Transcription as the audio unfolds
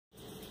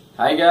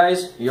Hi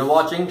guys, you're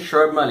watching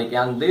Shoaib Malik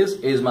and this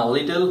is my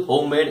little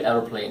homemade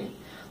aeroplane.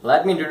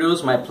 Let me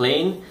introduce my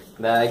plane.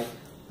 This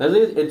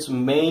is its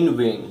main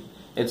wing.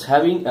 It's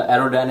having an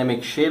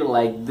aerodynamic shape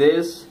like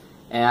this,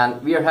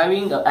 and we are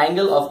having an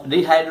angle of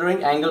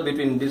dehydroing angle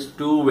between these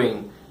two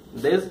wings,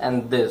 this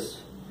and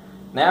this.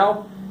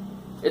 Now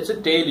it's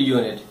a tail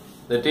unit.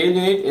 The tail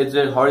unit is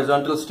a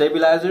horizontal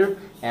stabilizer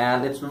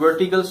and it's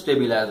vertical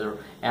stabilizer,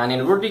 and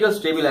in vertical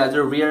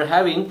stabilizer we are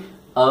having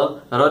a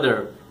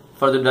rudder.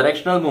 For the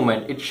directional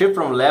movement, it shifts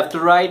from left to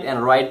right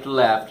and right to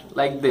left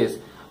like this.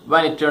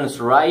 When it turns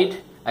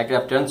right,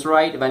 aircraft turns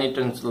right. When it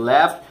turns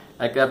left,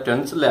 aircraft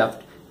turns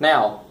left.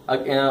 Now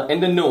in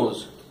the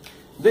nose,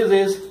 this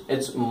is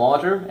its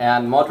motor,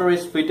 and motor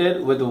is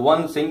fitted with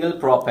one single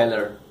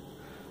propeller,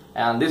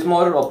 and this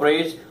motor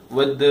operates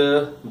with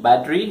the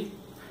battery.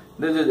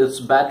 This is its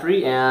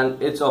battery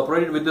and it's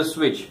operated with the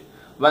switch.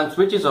 When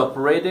switch is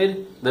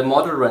operated, the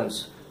motor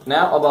runs.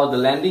 Now about the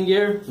landing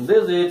gear,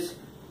 this is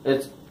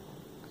its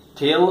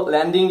tail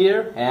landing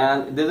gear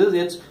and this is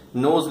its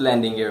nose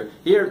landing gear.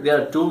 Here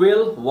there are two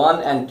wheels,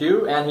 1 and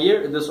 2, and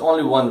here there's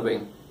only one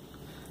wing.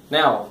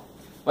 Now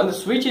when the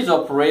switch is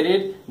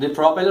operated, the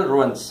propeller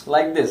runs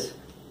like this.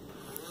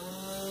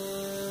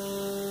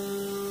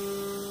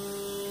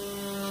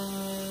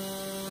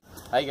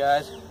 Hi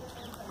guys,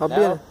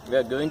 now we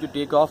are going to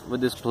take off with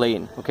this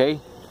plane, okay?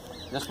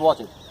 Just watch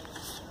it.